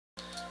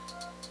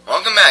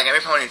Welcome back,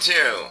 Every Pony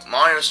 2,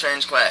 Mario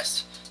Strange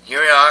Quest. Here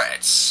we are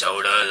at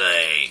Soda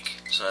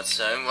Lake. So let's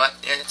see what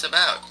it's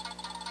about.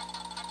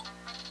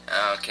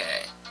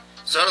 Okay.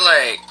 Soda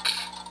Lake.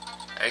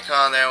 I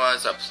recall there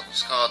was a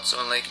place called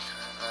Soda Lake.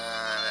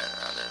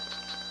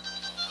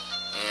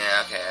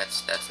 Yeah, okay,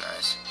 that's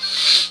nice.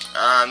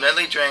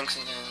 Deadly drinks.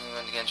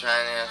 Again,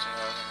 trying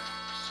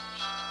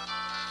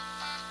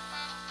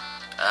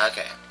to.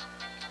 Okay.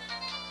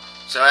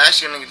 So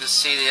actually, I'm going to get to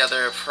see the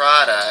other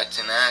product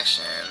in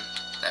action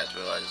that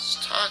was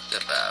talked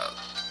about,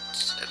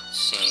 it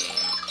seems.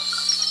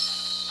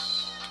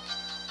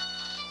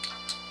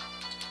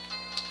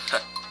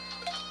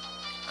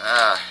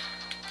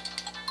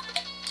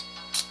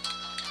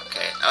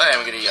 Okay, I'm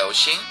going to get a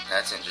Yoshi.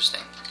 That's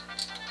interesting.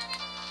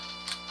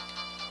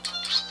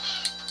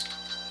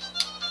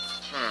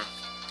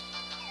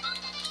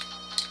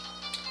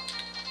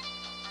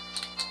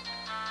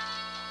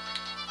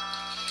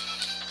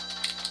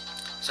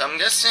 So I'm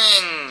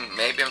guessing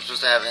maybe I'm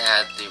supposed to have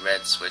had the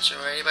red switch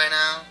already by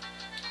now,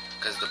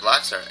 because the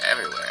blocks are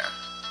everywhere.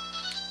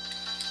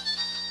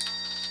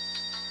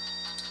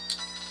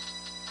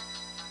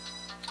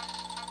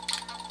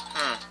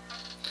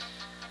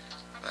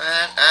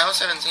 But I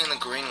also haven't seen the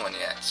green one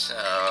yet, so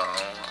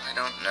I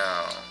don't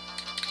know.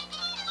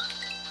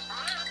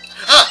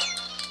 Ah!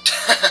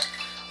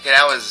 Okay,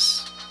 that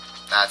was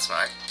not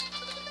smart.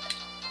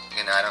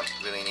 Okay, no, I don't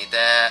really need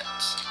that.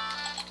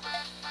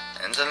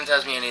 And something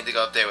tells me I need to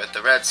go up there with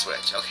the red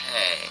switch.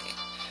 Okay.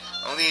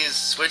 All these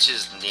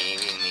switches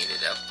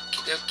needed.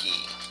 Okie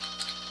dokie.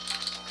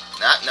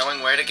 Not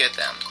knowing where to get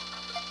them.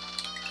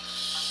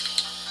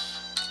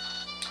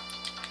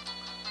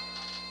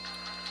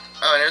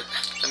 Oh, and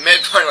the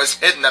midpoint was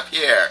hidden up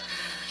here.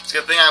 It's a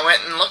good thing I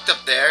went and looked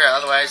up there,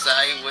 otherwise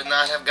I would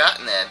not have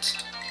gotten it.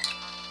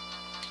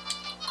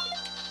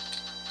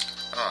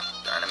 Oh,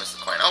 darn, I missed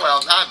the coin. Oh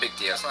well, not a big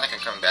deal. It's not like I'm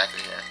coming back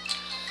in here.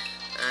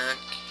 Okay.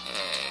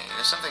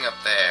 There's something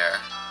up there.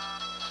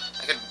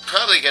 I could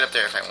probably get up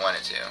there if I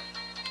wanted to.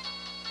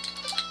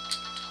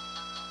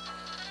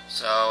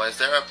 So, is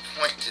there a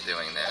point to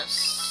doing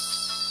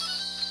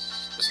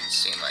this? Doesn't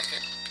seem like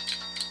it.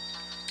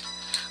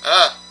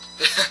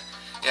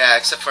 Yeah,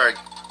 except for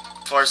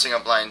forcing a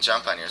blind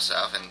jump on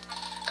yourself, and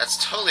that's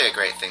totally a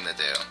great thing to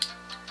do.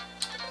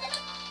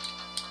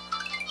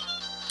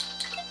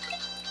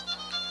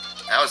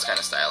 That was kind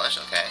of stylish,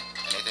 okay.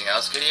 Anything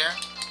else good here?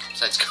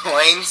 Besides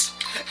coins?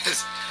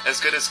 As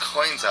good as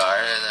coins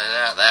are,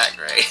 they're not that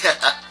great.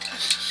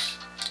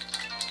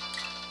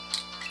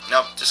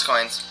 Nope, just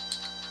coins.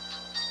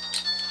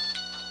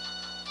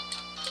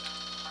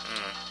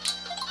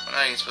 When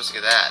are you supposed to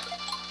get that?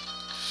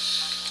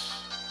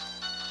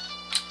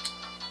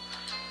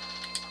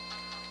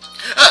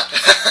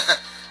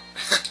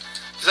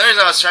 For some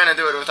reason I was trying to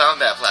do it without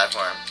that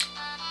platform.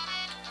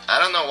 I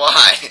don't know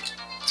why.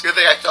 It's a good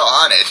thing I fell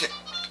on it.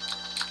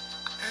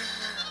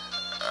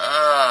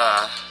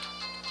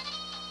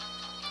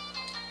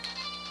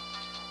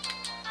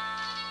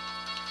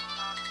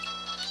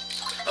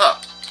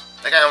 Oh,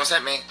 that guy almost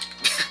hit me.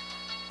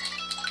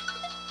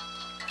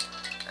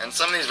 And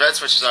some of these red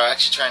switches are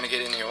actually trying to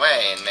get in your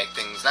way and make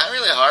things not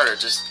really harder,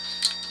 just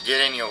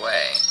get in your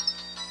way.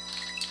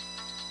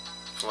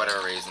 For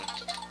whatever reason.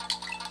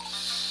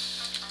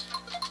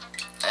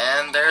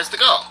 And there's the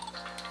goal.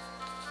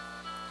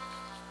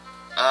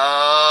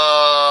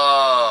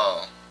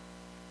 Oh.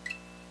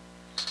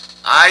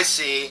 I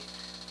see.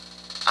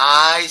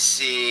 I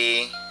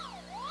see.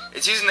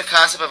 It's using the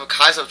concept of a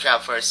Kaizo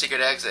trap for a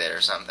secret exit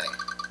or something.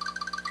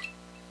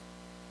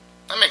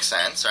 That makes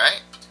sense,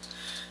 right?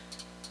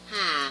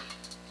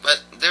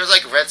 But there's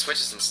like red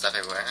switches and stuff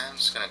everywhere. I'm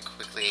just gonna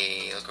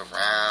quickly look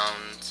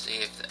around, see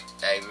if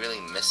I really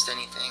missed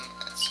anything.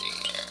 Let's see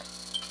here.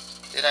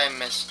 Did I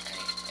miss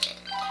anything?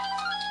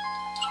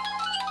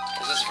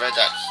 There's this red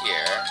dot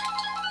here.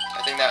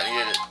 I think that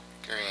needed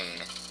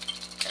green.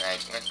 And I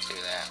went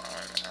through that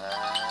one.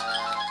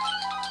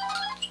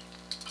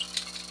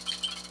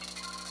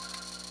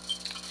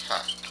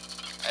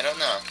 I don't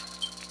know.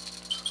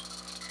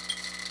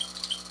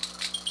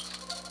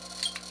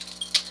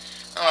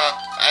 Oh well,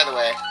 either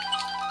way.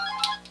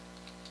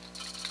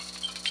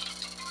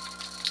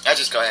 I'll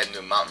just go ahead and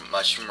do Mountain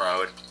Mushroom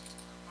Road.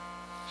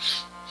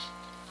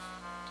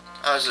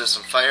 Oh, so there's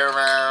some fire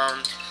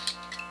around.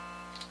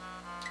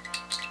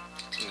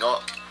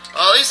 Well,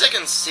 at least I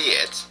can see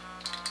it.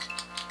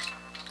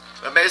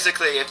 But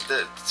basically, if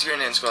the screen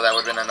didn't scroll, that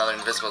would have been another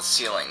invisible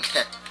ceiling.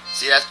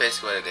 See, that's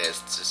basically what it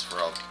is. It's just for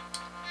all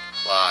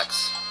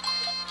blocks.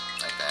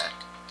 Like that.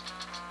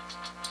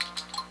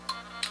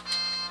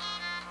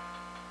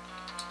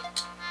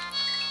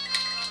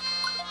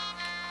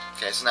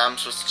 Okay, so now I'm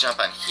supposed to jump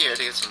on here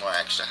to get some more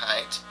extra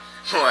height.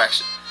 More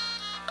extra...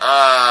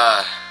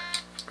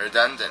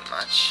 redundant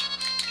much.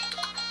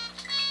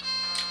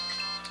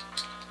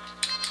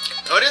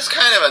 Though it is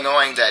kind of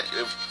annoying that,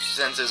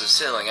 since there's a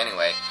ceiling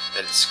anyway,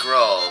 that it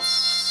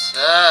scrolls.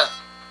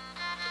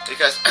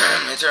 Because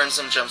it turns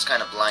some jumps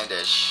kind of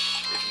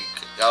blindish if you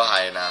go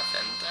high enough,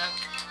 and that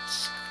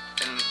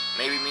can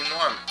maybe be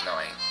more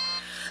annoying.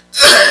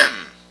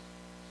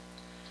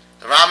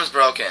 ROM is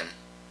broken.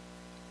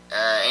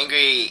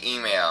 Angry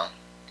email.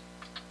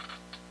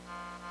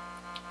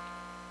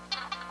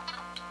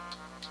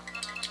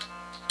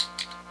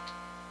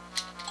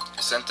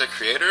 I sent the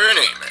creator an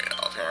email,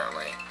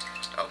 apparently.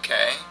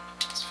 Okay,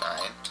 it's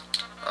fine.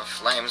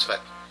 Flames,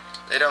 but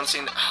they don't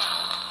seem to... Of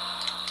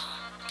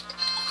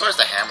course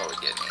the hammer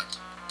would get me.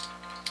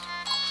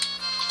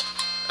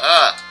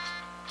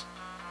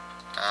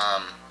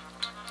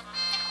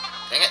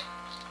 Dang it.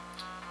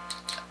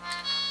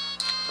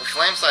 The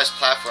flame slash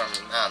platform,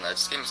 no,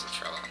 just gave me some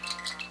trouble.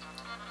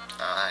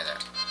 Oh, hi there.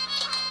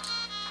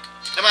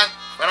 Come on,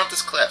 run up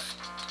this cliff.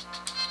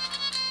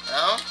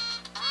 No?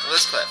 Well,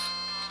 this cliff.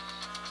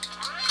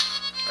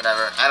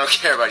 Whatever, I don't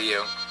care about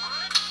you.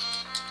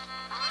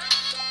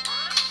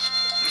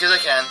 Because I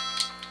can.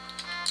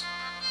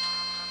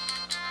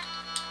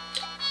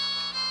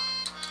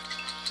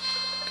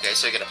 Okay,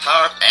 so I get a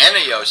power-up and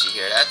a Yoshi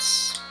here.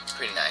 That's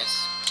pretty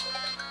nice.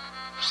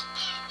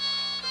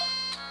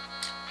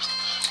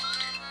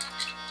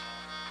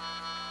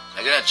 Am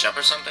I gonna jump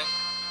or something?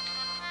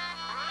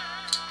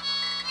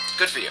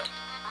 Good for you.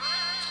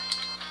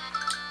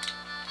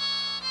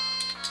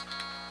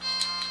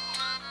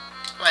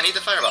 Come on, I need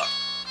the fireball.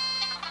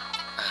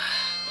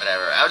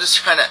 Whatever. I was just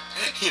trying to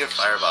eat a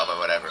fireball, but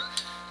whatever.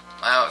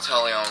 My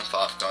totally own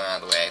fault going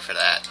out of the way for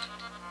that.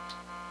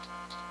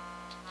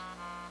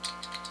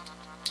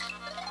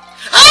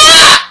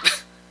 Ah!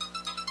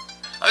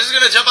 I was just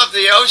gonna jump up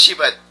the Yoshi,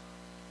 but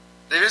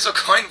there is a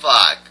coin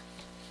block.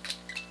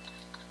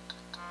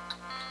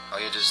 Oh,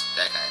 you're just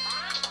that kind.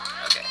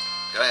 Okay,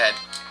 go ahead.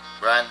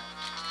 Run.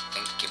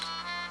 Thank you.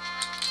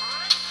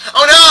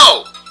 Oh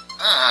no!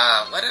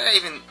 Why did I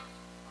even...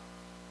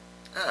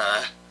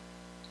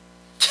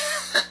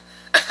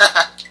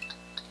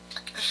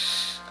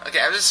 Okay,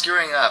 I'm just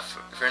screwing up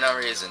for no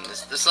reason.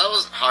 This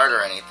level's hard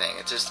or anything.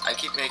 It's just, I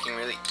keep making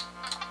really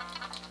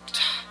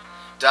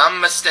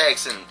dumb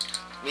mistakes, and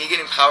me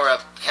getting power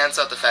up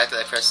cancels out the fact that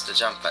I pressed the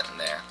jump button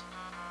there.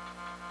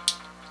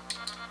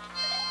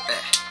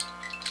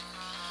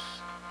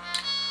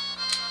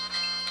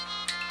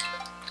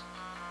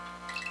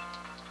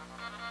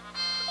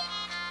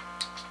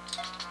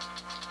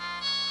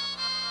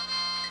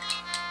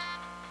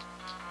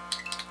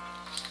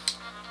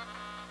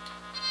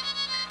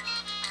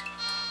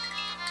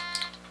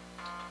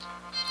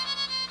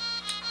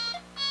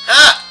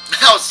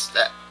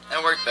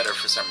 That worked better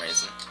for some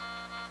reason.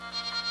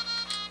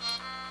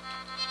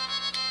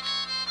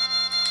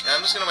 Now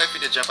I'm just gonna wait for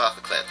you to jump off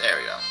the cliff. There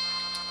we go.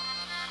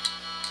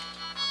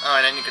 Oh,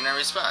 and then you can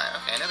respawn.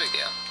 Okay, no big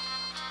deal.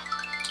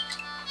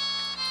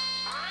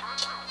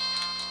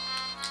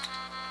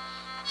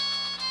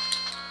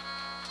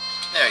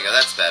 There we go,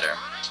 that's better.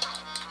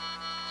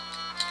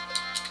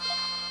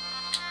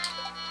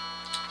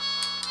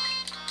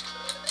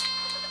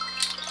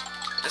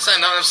 This time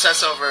don't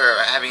obsess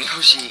over having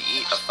Yoshi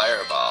eat a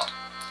fireball.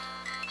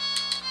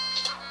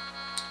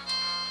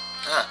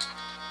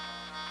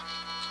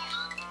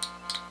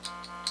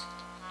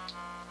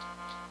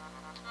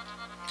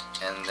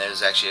 And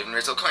there's actually a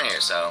Rizzo coin here,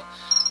 so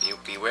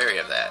be wary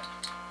of that.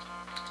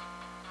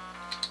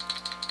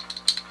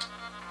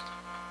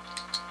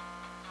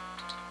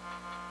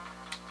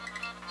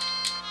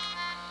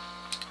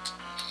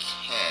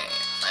 Okay,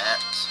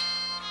 that.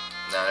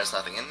 No, there's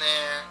nothing in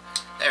there.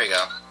 There we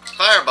go.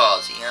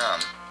 Fireballs,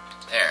 yum.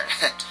 There.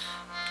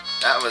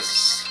 That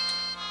was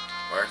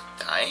worth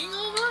dying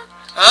over?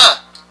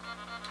 Ah!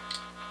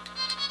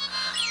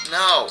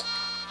 No!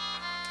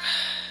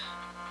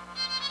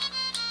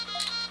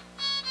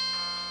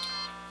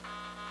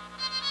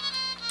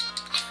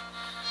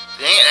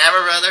 Dang it,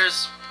 Hammer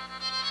Brothers!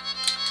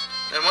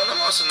 They're one of the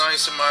most annoying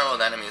Super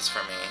World enemies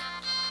for me.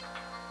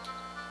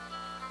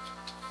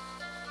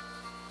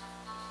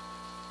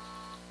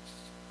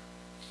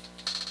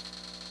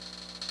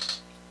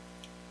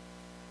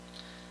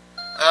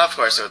 Of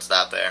course it would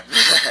stop there.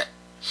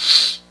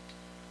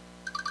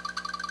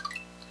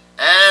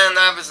 And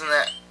that was in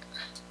that.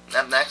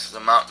 Up next is the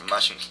Mountain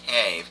Mushroom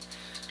Cave.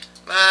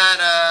 But,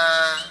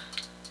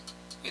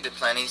 we did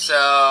plenty,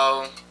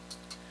 so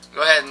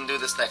go ahead and do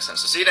this next time.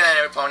 So see you then,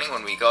 everybody,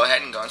 when we go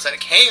ahead and go inside a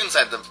cave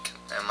inside the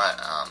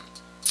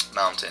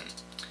mountain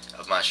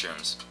of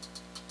mushrooms.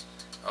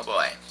 Oh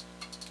boy.